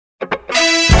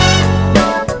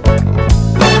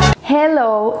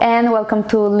Hello and welcome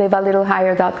to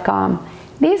livealittlehigher.com.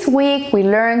 This week we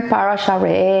learned Parasha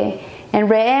Re'eh, and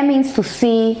Re'eh means to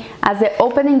see, as the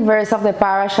opening verse of the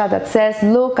parasha that says,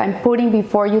 "Look, I'm putting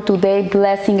before you today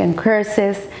blessing and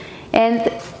curses."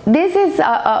 And this is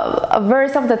a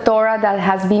verse of the Torah that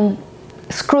has been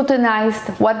scrutinized.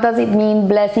 What does it mean,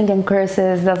 blessing and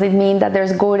curses? Does it mean that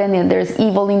there's good and there's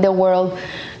evil in the world?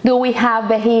 Do we have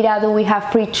Behira? Do we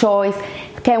have free choice?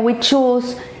 Can we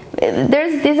choose?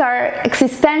 These are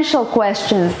existential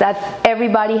questions that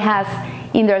everybody has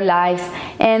in their lives,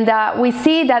 and we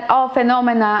see that all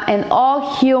phenomena and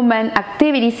all human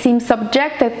activities seem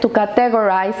subjected to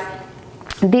categorize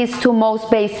these two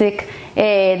most basic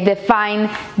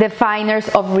definers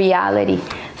of reality.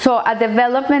 So a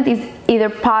development is either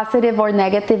positive or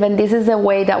negative, and this is the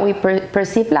way that we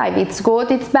perceive life. It's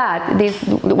good, it's bad.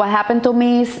 What happened to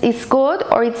me is good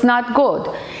or it's not good.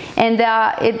 And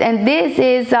this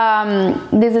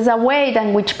is a way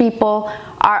in which people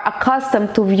are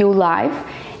accustomed to view life.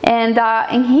 And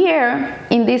here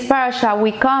in this parasha,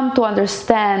 we come to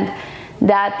understand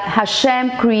that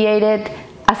Hashem created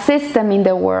a system in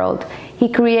the world. He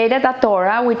created a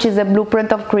Torah, which is a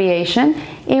blueprint of creation,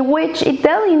 in which it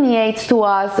delineates to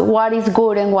us what is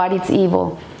good and what is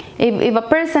evil. If a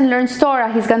person learns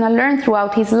Torah, he's going to learn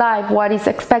throughout his life what is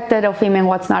expected of him and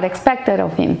what's not expected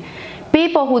of him.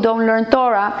 People who don't learn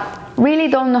Torah really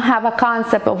don't have a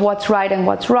concept of what's right and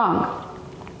what's wrong.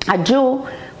 A Jew,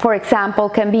 for example,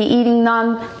 can be eating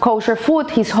non-kosher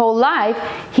food his whole life.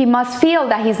 He must feel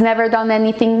that he's never done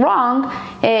anything wrong.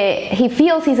 He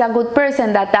feels he's a good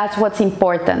person, that's what's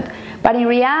important. But in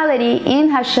reality, in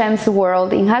Hashem's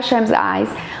world, in Hashem's eyes,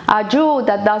 a Jew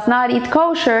that does not eat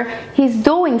kosher, he's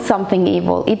doing something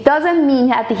evil. It doesn't mean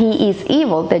that he is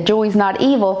evil. The Jew is not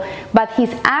evil, but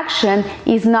his action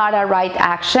is not a right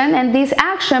action, and this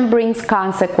action brings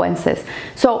consequences.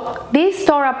 So this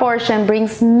Torah portion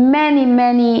brings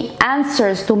many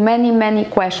answers to many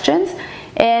questions,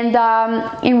 and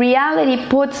in reality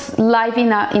puts life in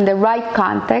the right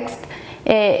context.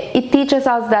 It teaches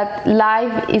us that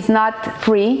life is not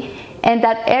free, and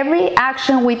that every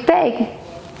action we take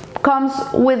comes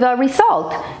with a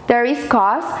result. There is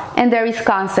cause and there is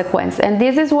consequence. And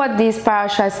this is what this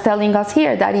parasha is telling us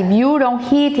here, that if you don't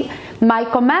heed my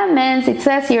commandments, it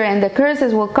says here, and the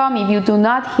curses will come if you do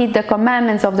not heed the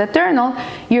commandments of the Eternal,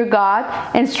 your God,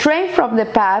 and stray from the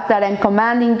path that I'm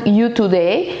commanding you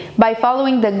today by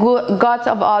following the gods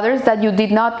of others that you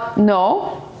did not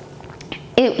know.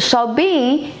 It shall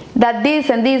be that this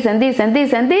and this and this and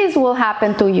this and this will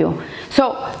happen to you.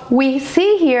 So we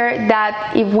see here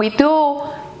that if we do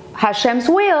Hashem's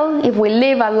will, if we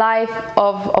live a life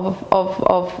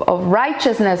of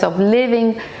righteousness, of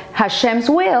living Hashem's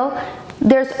will,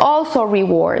 there's also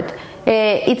reward.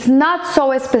 It's not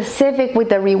so specific with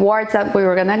the rewards that we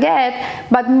were going to get,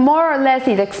 but more or less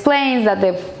it explains that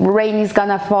the rain is going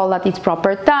to fall at its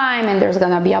proper time, and there's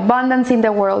going to be abundance in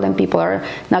the world, and people are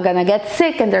not going to get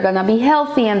sick, and they're going to be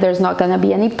healthy, and there's not going to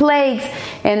be any plagues,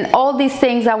 and all these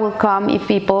things that will come if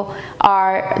people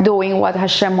are doing what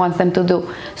Hashem wants them to do.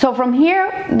 So from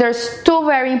here, there's two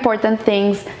very important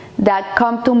things that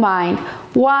come to mind.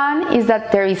 One is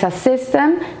that there is a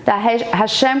system, that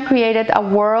Hashem created a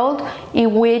world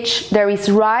in which there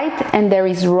is right and there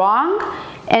is wrong,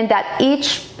 and that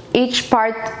each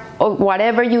part of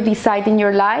whatever you decide in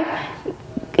your life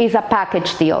is a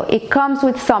package deal. It comes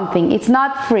with something. It's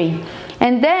not free.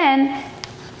 And then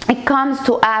it comes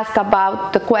to ask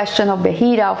about the question of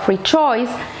Behira, of free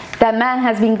choice, that man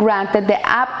has been granted the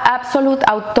absolute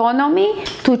autonomy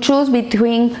to choose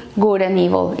between good and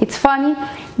evil. It's funny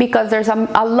because there's a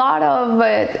lot of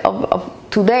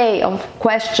today of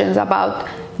questions about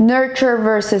nurture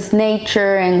versus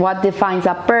nature and what defines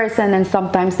a person, and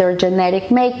sometimes their genetic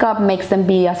makeup makes them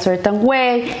be a certain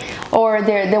way, or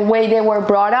the way they were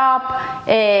brought up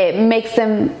makes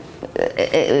them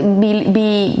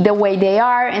be the way they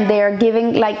are, and they are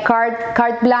giving like carte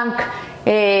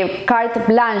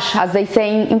blanche, as they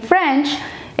say in French,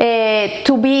 they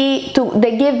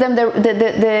give them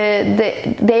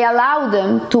they allow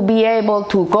them to be able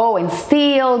to go and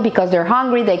steal. Because they're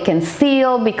hungry, they can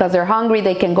steal. Because they're hungry,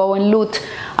 they can go and loot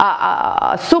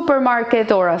a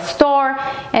supermarket or a store,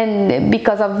 and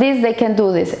because of this they can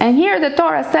do this. And here the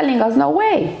Torah is telling us, no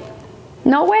way,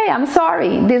 I'm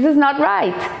sorry, this is not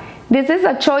right. This is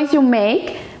a choice you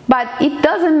make, but it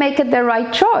doesn't make it the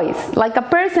right choice. Like a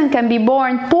person can be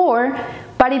born poor,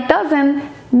 but it doesn't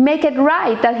make it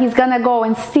right that he's gonna go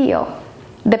and steal.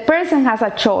 The person has a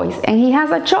choice, and he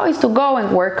has a choice to go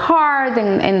and work hard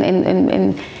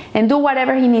and do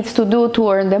whatever he needs to do to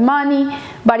earn the money,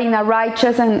 but in a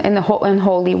righteous and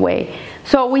holy way.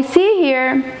 So we see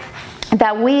here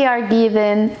that we are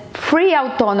given free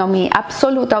autonomy,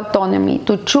 absolute autonomy,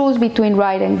 to choose between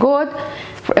right and good,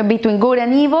 between good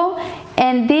and evil.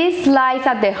 And this lies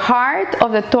at the heart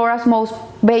of the Torah's most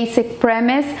basic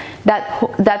premise,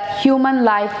 that human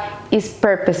life is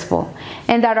purposeful,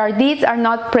 and that our deeds are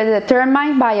not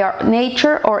predetermined by our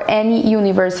nature or any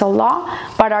universal law,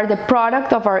 but are the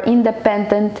product of our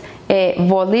independent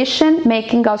volition,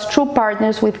 making us true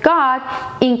partners with God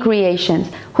in creation,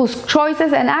 whose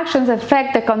choices and actions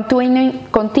affect the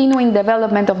continuing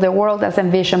development of the world as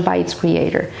envisioned by its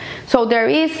creator. So there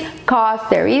is cause,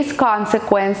 there is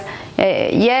consequence.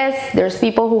 Yes, there's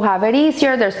people who have it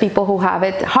easier, there's people who have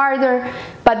it harder,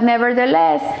 but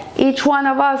nevertheless, each one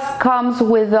of us comes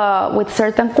with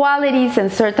certain qualities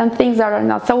and certain things that are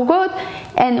not so good,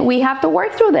 and we have to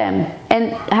work through them.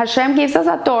 And Hashem gives us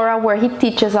a Torah where He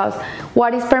teaches us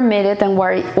what is permitted and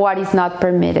what is not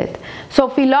permitted. So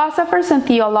philosophers and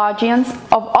theologians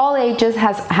of all ages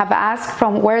have asked,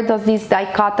 from where does this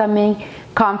dichotomy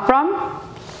come from?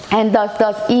 And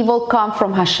does evil come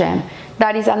from Hashem?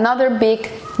 That is another big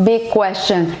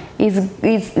question. Is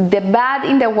the bad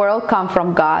in the world come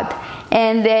from God?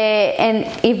 And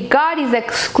if God is the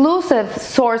exclusive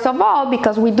source of all,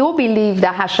 because we do believe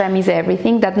that Hashem is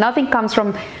everything, that nothing comes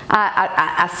from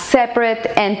a separate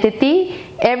entity,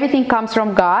 everything comes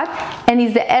from God, and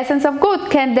is the essence of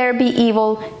good, can there be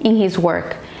evil in His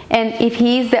work? And if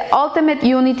He is the ultimate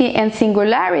unity and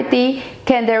singularity,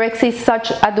 can there exist such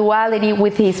a duality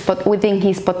within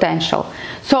His potential?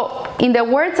 So, in the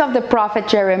words of the prophet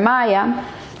Jeremiah,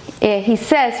 he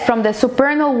says, from the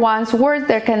supernal one's words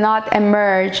there cannot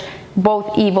emerge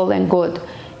both evil and good.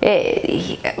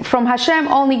 From Hashem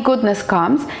only goodness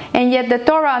comes, and yet the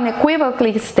Torah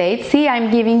unequivocally states, see, I'm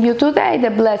giving you today the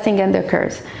blessing and the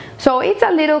curse. So it's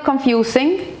a little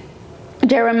confusing.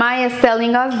 Jeremiah is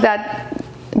telling us that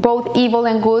both evil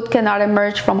and good cannot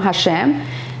emerge from Hashem.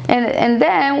 And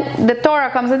then the Torah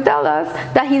comes and tells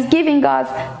us that He's giving us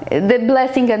the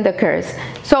blessing and the curse.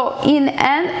 So in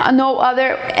and no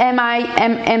other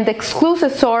am the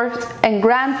exclusive source and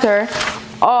grantor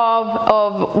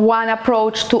of one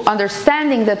approach to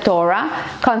understanding the Torah,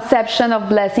 conception of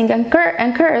blessing and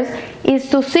curse, is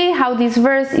to see how this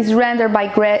verse is rendered by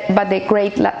the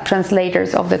great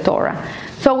translators of the Torah.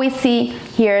 So we see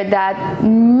here that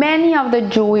many of the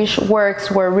Jewish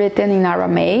works were written in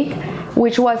Aramaic,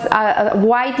 which was a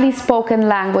widely spoken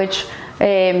language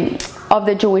of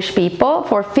the Jewish people.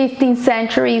 For 15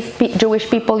 centuries, Jewish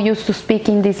people used to speak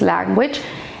in this language,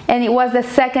 and it was the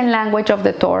second language of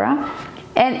the Torah,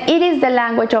 and it is the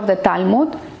language of the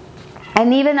Talmud,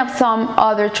 and even of some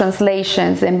other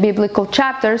translations and biblical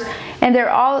chapters. And there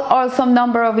are also a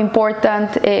number of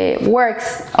important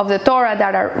works of the Torah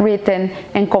that are written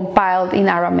and compiled in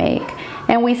Aramaic.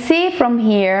 And we see from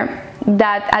here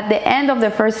that at the end of the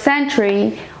first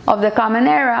century of the Common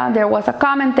Era, there was a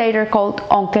commentator called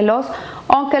Onkelos.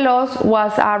 Onkelos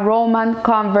was a Roman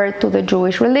convert to the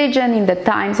Jewish religion in the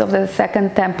times of the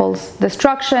Second Temple's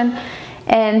destruction.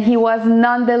 And he was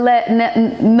none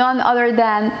other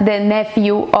than the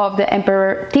nephew of the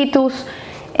Emperor Titus.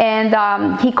 And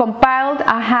he compiled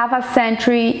a half a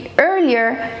century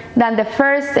earlier than the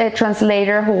first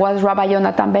translator, who was Rabbi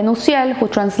Yonatan ben Uziel, who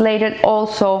translated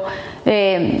also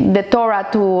the Torah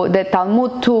the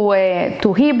Talmud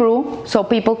to Hebrew, so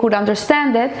people could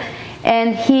understand it.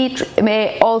 And he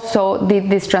also did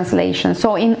this translation.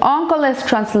 So in Onkelos'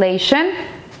 translation,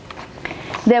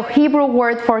 the Hebrew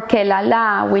word for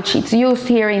kelala, which is used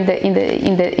here in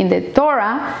the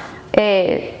Torah,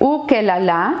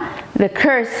 ukelala, the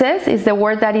curses, is the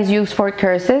word that is used for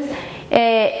curses.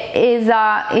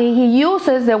 He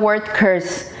uses the word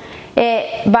curse,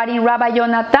 but in Rabbi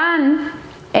Yonatan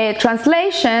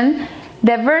translation,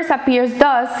 the verse appears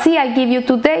thus: "See, I give you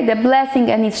today the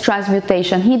blessing and its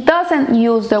transmutation." He doesn't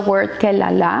use the word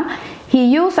kelala. He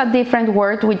used a different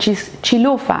word, which is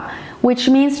chilufa, which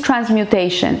means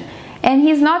transmutation. And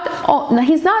he's not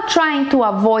trying to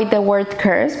avoid the word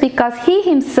curse, because he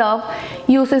himself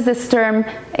uses this term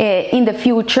in the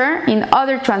future. In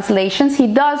other translations, he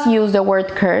does use the word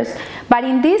curse, but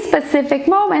in this specific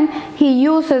moment, he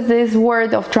uses this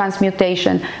word of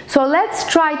transmutation. So let's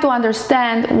try to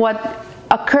understand what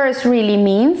a curse really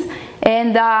means,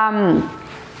 and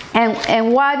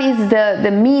what is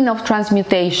the meaning of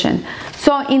transmutation.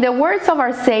 So in the words of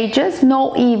our sages,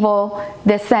 no evil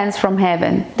descends from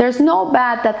heaven. There's no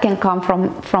bad that can come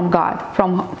from God,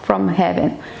 from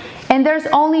heaven. And there's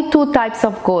only two types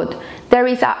of good. There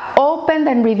is an open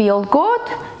and revealed good.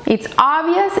 It's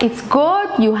obvious, it's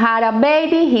good. You had a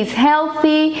baby, he's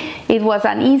healthy, it was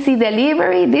an easy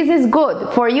delivery. This is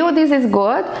good. For you, this is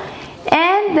good.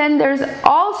 And then there's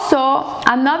also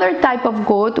another type of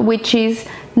good which is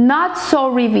not so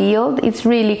revealed, it's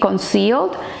really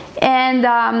concealed. And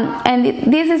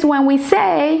this is when we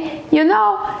say,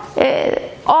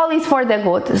 all is for the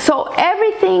good. So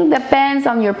everything depends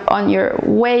on your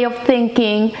way of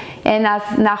thinking. And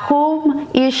as Nahum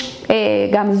Ish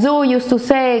Gamzu used to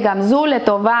say, Gamzu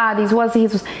Letova, this was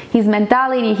his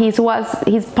mentality,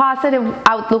 his positive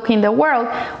outlook in the world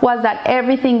was that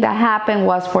everything that happened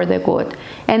was for the good.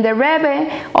 And the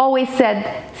Rebbe always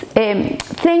said,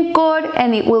 think good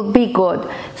and it will be good.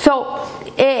 So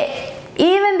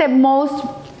even the most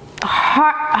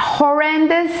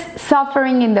horrendous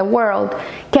suffering in the world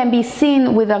can be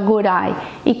seen with a good eye.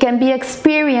 It can be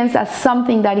experienced as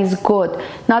something that is good,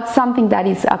 not something that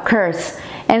is a curse.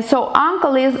 And so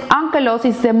Onkelos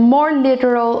is the more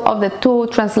literal of the two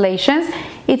translations.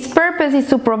 Its purpose is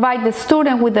to provide the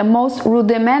student with the most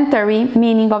rudimentary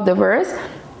meaning of the verse.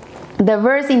 The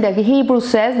verse in the Hebrew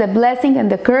says the blessing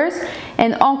and the curse,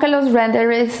 and Onkelos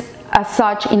renders as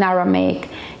such in Aramaic.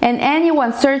 And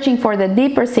anyone searching for the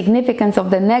deeper significance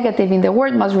of the negative in the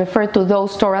word must refer to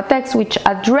those Torah texts which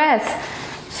address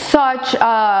such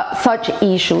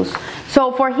issues.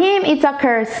 So for him, it's a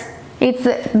curse. It's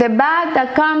the bad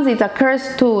that comes, it's a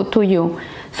curse to you.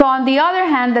 So on the other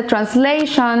hand, the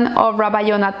translation of Rabbi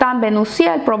Yonatan Ben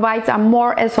Uziel provides a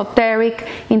more esoteric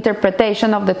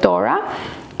interpretation of the Torah,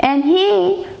 and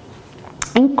he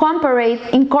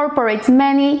incorporates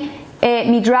many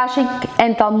midrashic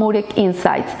and Talmudic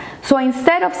insights. So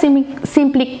instead of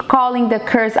simply calling the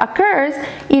curse a curse,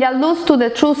 it alludes to the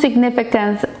true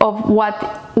significance of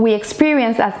what we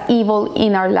experience as evil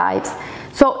in our lives.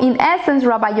 So in essence,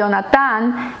 Rabbi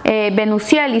Yonatan Ben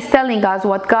Uziel is telling us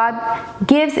what God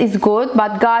gives is good,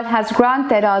 but God has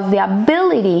granted us the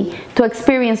ability to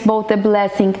experience both the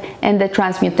blessing and the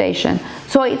transmutation.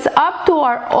 So it's up to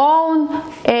our own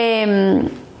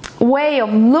way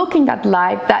of looking at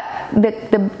life, that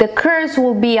the curse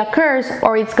will be a curse,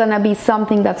 or it's going to be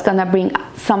something that's going to bring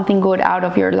something good out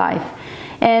of your life.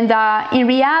 And in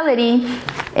reality,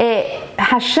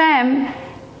 Hashem,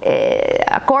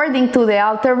 according to the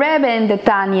Alter Rebbe and the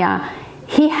Tanya,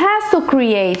 he has to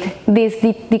create this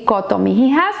dichotomy. He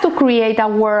has to create a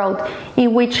world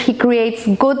in which he creates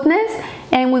goodness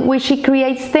and in which he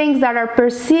creates things that are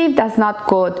perceived as not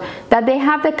good, that they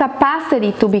have the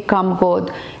capacity to become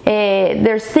good.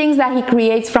 There's things that he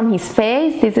creates from his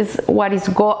face. This is what is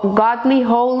godly,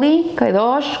 holy,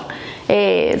 kadosh.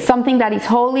 Something that is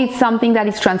holy, it's something that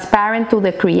is transparent to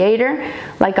the Creator,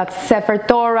 like a Sefer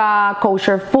Torah,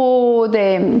 kosher food,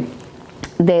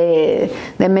 the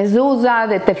mezuzah,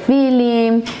 the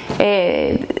tefillim.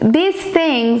 These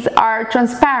things are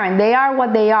transparent. They are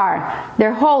what they are.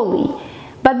 They're holy.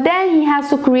 But then he has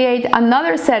to create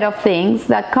another set of things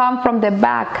that come from the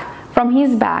back, from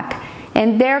his back.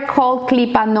 And they're called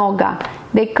klipa noga.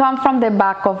 They come from the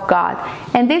back of God.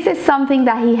 And this is something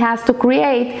that he has to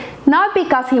create, not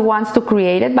because he wants to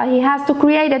create it, but he has to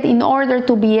create it in order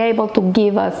to be able to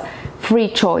give us free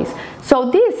choice. So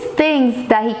these things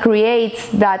that he creates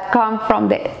that come from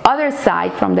the other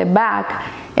side, from the back,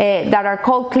 that are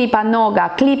called klipa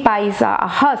noga. Klipa is a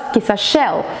husk, it's a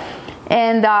shell.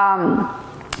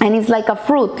 And it's like a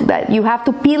fruit that you have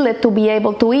to peel it to be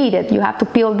able to eat it. You have to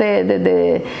peel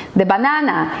the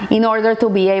banana in order to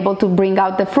be able to bring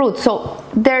out the fruit. So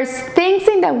there's things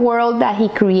in the world that he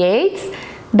creates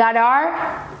that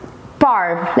are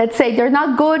parv. Let's say they're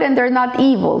not good and they're not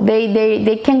evil.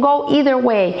 They can go either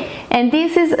way. And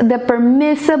this is the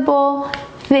permissible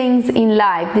things in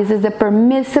life. This is the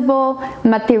permissible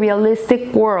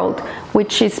materialistic world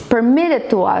which is permitted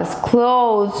to us.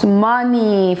 Clothes,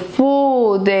 money,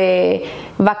 food,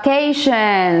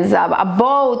 vacations, a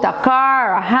boat, a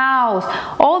car, a house.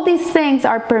 All these things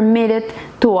are permitted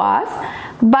to us,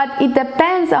 but it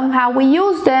depends on how we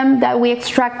use them, that we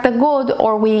extract the good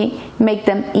or we make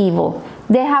them evil.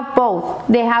 They have both.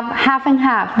 They have half and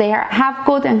half. They are half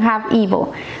good and half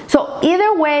evil. So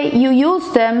either way you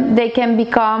use them, they can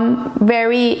become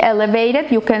very elevated.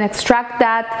 You can extract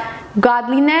that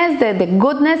godliness, the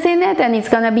goodness in it, and it's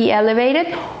going to be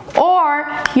elevated. Or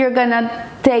you're going to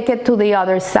take it to the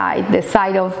other side, the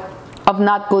side of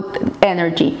not good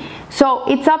energy. So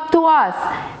it's up to us.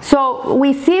 So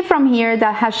we see from here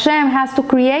that Hashem has to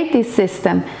create this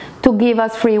system to give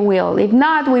us free will. If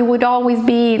not, we would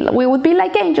be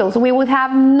like angels. We would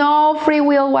have no free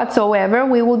will whatsoever.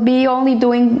 We would be only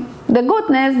doing the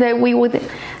goodness, that we would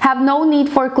have no need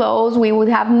for clothes. We would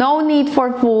have no need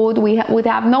for food. We would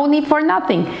have no need for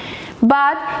nothing.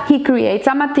 But he creates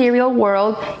a material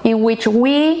world in which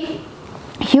we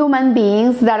human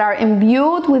beings that are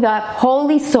imbued with a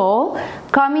holy soul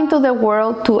come into the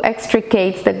world to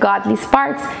extricate the godly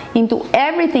sparks into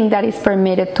everything that is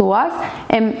permitted to us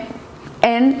and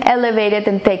elevate it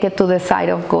and take it to the side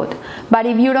of good. But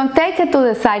if you don't take it to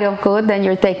the side of good, then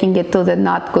you're taking it to the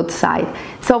not good side.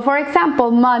 So for example,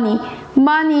 money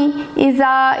is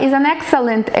an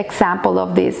excellent example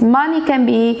of this. Money can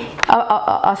be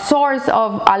a source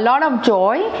of a lot of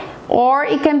joy, or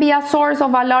it can be a source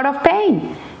of a lot of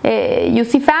pain. You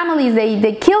see families,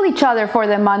 they kill each other for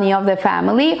the money of the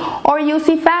family, or you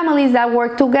see families that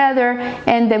work together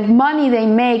and the money they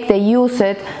make, they use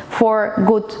it for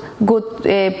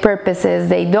good purposes.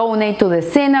 They donate to the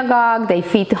synagogue, they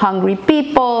feed hungry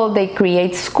people, they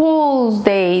create schools,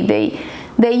 they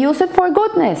use it for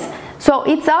goodness. So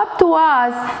it's up to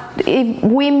us if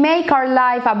we make our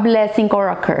life a blessing or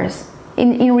a curse.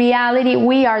 In reality,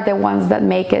 we are the ones that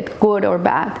make it good or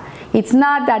bad. It's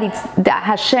not that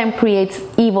Hashem creates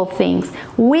evil things.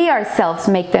 We ourselves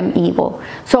make them evil.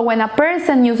 So when a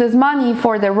person uses money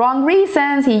for the wrong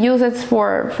reasons, he uses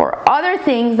for other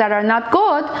things that are not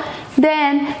good,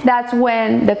 then that's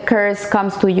when the curse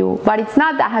comes to you. But it's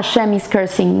not that Hashem is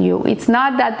cursing you. It's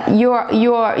not that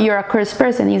you're a cursed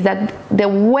person. It's that the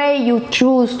way you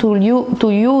choose to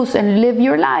use and live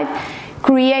your life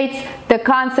creates the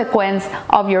consequence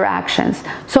of your actions.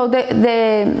 So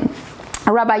the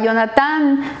Rabbi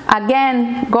Yonatan,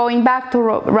 again, going back to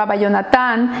Rabbi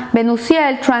Yonatan, Ben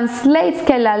Uziel translates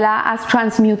Kelala as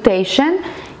transmutation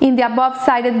in the above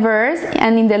cited verse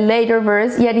and in the later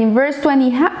verse, yet in verse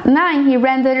 29 he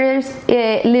renders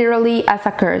literally as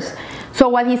a curse. So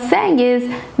what he's saying is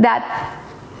that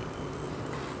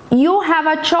you have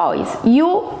a choice.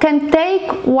 You can take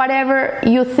whatever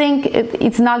you think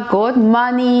it's not good,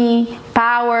 money,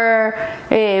 power,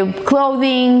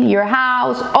 clothing, your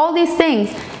house, all these things,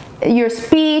 your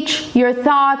speech, your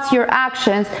thoughts, your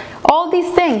actions, all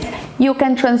these things, you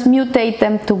can transmutate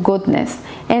them to goodness.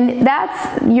 And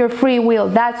that's your free will.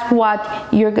 That's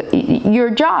what your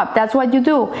job. That's what you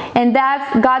do. And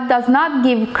God does not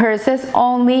give curses,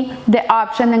 only the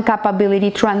option and capability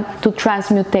to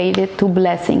transmutate it to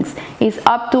blessings. It's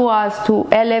up to us to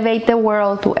elevate the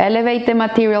world, to elevate the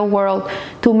material world,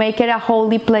 to make it a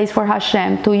holy place for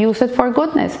Hashem, to use it for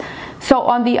goodness. So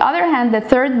on the other hand, the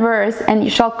third verse, and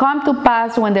it shall come to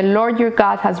pass when the Lord your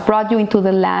God has brought you into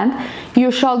the land,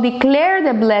 you shall declare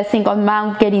the blessing on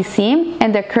Mount Gerizim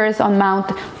and the curse on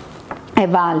Mount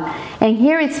Ebal. And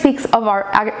here it speaks of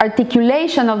our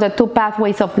articulation of the two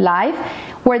pathways of life,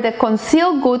 where the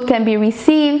concealed good can be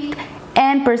received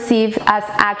and perceived as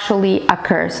actually a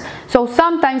curse. So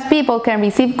sometimes people can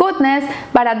receive goodness,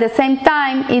 but at the same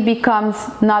time it becomes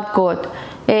not good.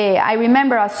 I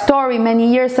remember a story many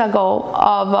years ago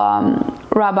of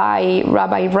Rabbi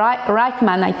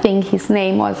Reichman, I think his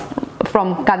name was,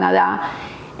 from Canada,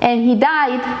 and he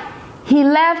died. He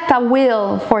left a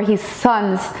will for his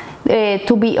sons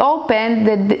to be opened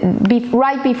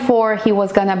right before he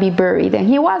was going to be buried. And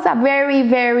he was a very,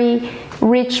 very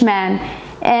rich man.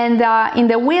 And in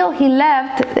the will he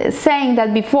left saying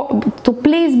that to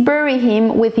please bury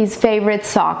him with his favorite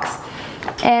socks.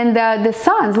 And the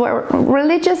sons were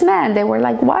religious men. They were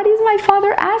like, what is my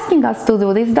father asking us to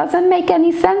do? This doesn't make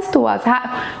any sense to us.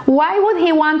 Why would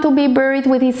he want to be buried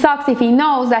with his socks if he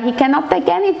knows that he cannot take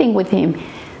anything with him?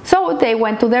 So they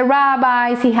went to the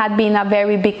rabbis. He had been a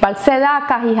very big Bal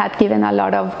Tzedakah. He had given a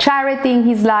lot of charity in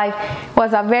his life.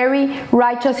 Was a very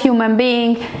righteous human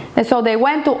being. And so they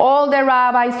went to all the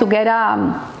rabbis to get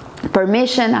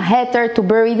permission, a heter, to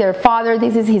bury their father.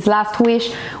 This is his last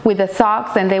wish, with the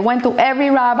socks. And they went to every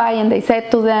rabbi and they said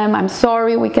to them, I'm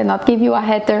sorry, we cannot give you a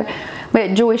heter.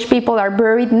 But Jewish people are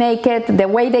buried naked. The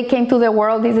way they came to the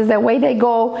world, this is the way they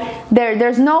go.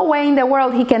 There's no way in the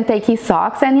world he can take his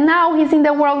socks. And now he's in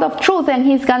the world of truth and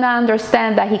he's going to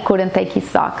understand that he couldn't take his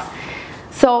socks.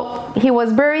 So he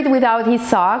was buried without his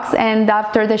socks. And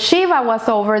after the Shiva was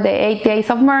over, the 8 days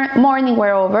of mourning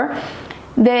were over,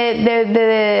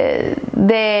 the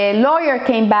lawyer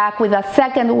came back with a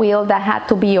second will that had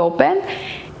to be opened.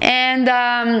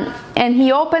 And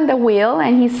he opened the will,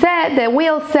 and the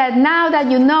will said, now that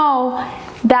you know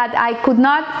that I could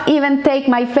not even take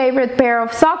my favorite pair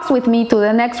of socks with me to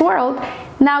the next world,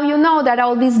 now you know that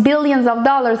all these billions of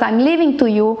dollars I'm leaving to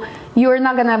you, you're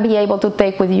not going to be able to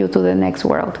take with you to the next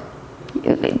world.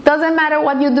 It doesn't matter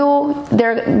what you do,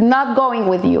 they're not going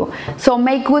with you. So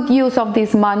make good use of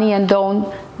this money and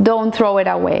don't throw it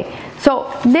away.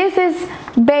 So this is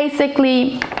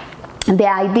basically the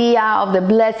idea of the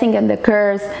blessing and the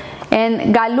curse.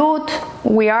 And Galut,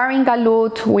 we are in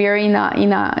Galut. We are in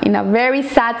a very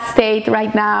sad state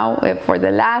right now for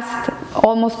the last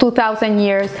almost 2,000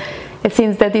 years.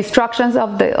 Since the destructions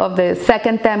of the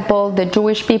Second Temple, the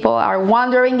Jewish people are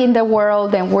wandering in the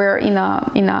world, and we're in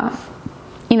a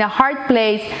hard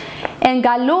place. And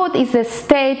Galut is a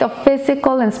state of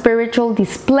physical and spiritual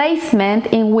displacement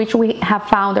in which we have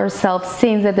found ourselves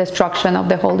since the destruction of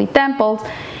the holy temples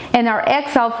and our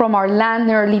exile from our land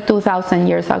nearly 2,000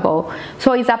 years ago.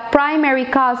 So it's a primary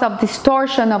cause of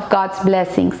distortion of God's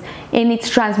blessings in its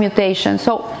transmutation.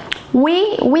 So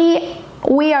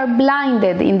we are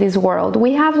blinded in this world.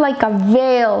 We have like a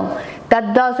veil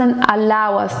that doesn't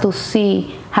allow us to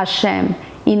see Hashem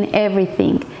in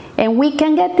everything. And we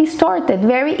can get distorted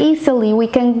very easily. We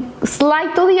can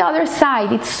slide to the other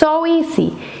side. It's so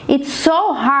easy. It's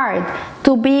so hard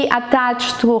to be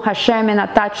attached to Hashem and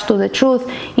attached to the truth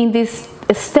in this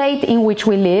state in which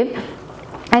we live.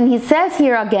 And he says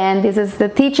here again, this is the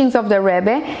teachings of the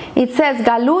Rebbe, it says,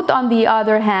 Galut, on the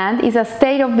other hand, is a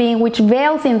state of being which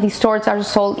veils and distorts our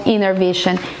soul's inner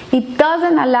vision. It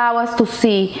doesn't allow us to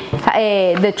see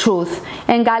the truth.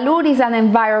 And Galut is an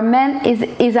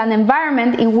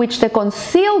environment in which the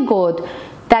concealed good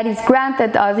that is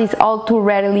granted us is all too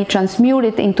readily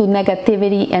transmuted into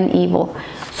negativity and evil.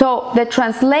 So the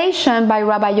translation by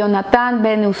Rabbi Yonatan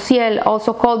ben Uziel,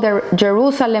 also called the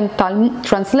Jerusalem Talmud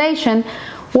translation,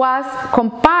 was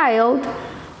compiled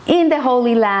in the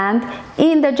Holy Land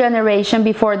in the generation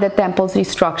before the temple's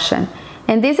destruction.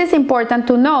 And this is important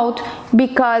to note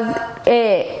because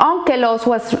Onkelos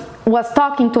was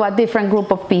talking to a different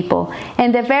group of people.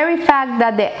 And the very fact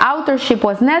that the authorship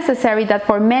was necessary, that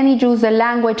for many Jews the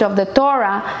language of the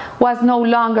Torah was no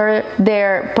longer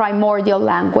their primordial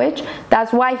language.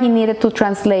 That's why he needed to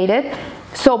translate it,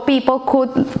 so people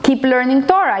could keep learning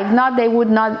Torah. If not, they would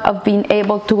not have been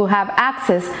able to have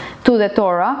access to the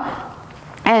Torah.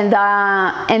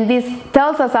 And this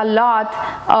tells us a lot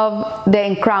of the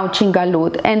encroaching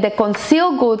Galut. And the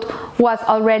concealed good was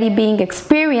already being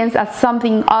experienced as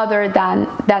something other than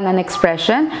an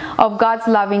expression of God's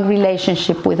loving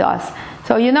relationship with us.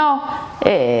 So,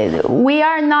 we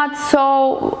are not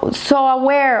so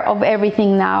aware of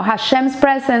everything now. Hashem's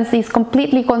presence is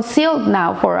completely concealed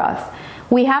now for us.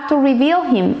 We have to reveal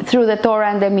Him through the Torah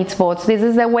and the mitzvot. This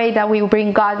is the way that we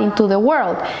bring God into the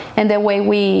world and the way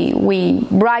we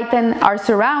brighten our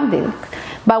surroundings.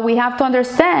 But we have to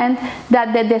understand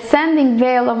that the descending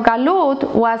veil of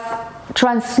Galut was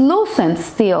translucent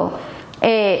still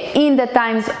in the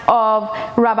times of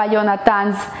Rabbi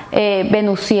Yonatan's ben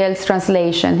Uziel's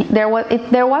translation.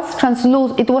 It was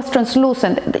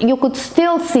translucent. You could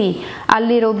still see a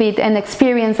little bit and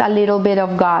experience a little bit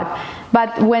of God.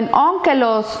 But when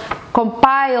Onkelos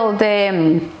compiled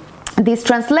this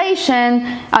translation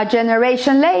a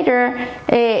generation later,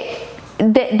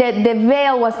 the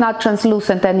veil was not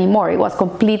translucent anymore. It was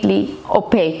completely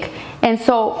opaque. And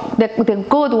so the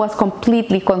good was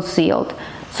completely concealed.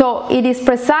 So it is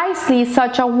precisely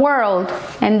such a world,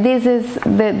 and this is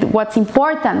what's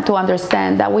important to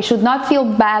understand, that we should not feel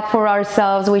bad for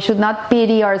ourselves. We should not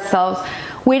pity ourselves.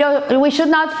 We should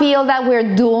not feel that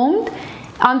we're doomed.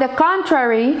 On the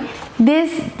contrary,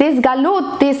 this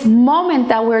Galut, this moment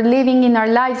that we're living in our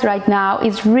lives right now,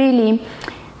 is really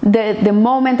the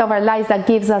moment of our lives that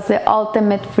gives us the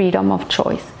ultimate freedom of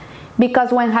choice.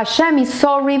 Because when Hashem is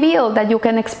so revealed that you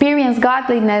can experience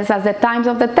godliness as the times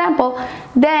of the temple,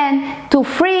 then to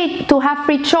have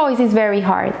free choice is very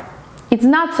hard. It's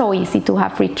not so easy to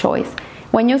have free choice.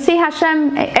 When you see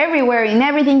Hashem everywhere in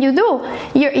everything you do,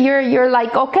 you're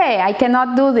like, okay, I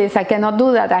cannot do this, I cannot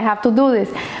do that, I have to do this.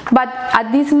 But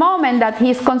at this moment that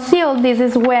He is concealed, this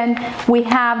is when we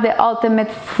have the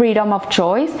ultimate freedom of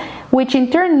choice, which in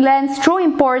turn lends true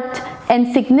import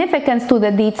and significance to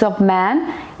the deeds of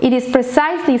man. It is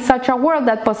precisely such a world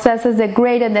that possesses the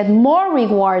greater and more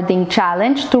rewarding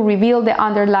challenge to reveal the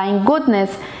underlying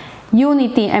goodness,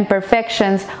 unity, and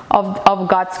perfections of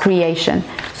God's creation.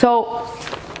 So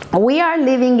we are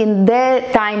living in the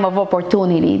time of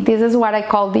opportunity. This is what I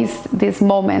call this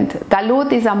moment.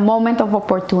 Galut is a moment of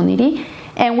opportunity,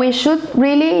 and we should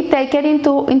really take it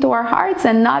into our hearts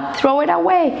and not throw it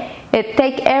away.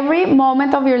 Take every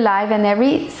moment of your life and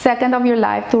every second of your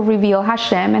life to reveal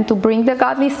Hashem and to bring the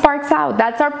godly sparks out.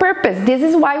 That's our purpose. This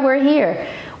is why we're here.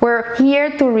 We're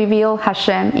here to reveal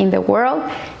Hashem in the world,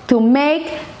 to make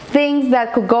things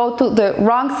that could go to the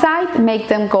wrong side, make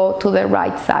them go to the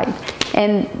right side.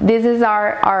 And this is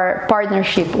our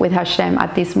partnership with Hashem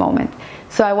at this moment.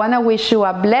 So I want to wish you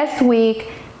a blessed week,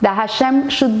 that Hashem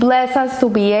should bless us to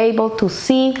be able to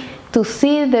see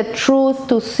the truth,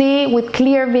 to see with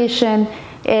clear vision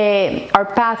our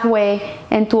pathway,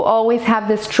 and to always have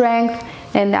the strength,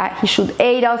 and that He should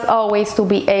aid us always to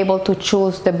be able to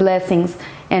choose the blessings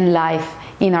and life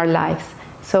in our lives.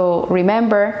 So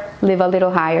remember, live a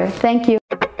little higher. Thank you.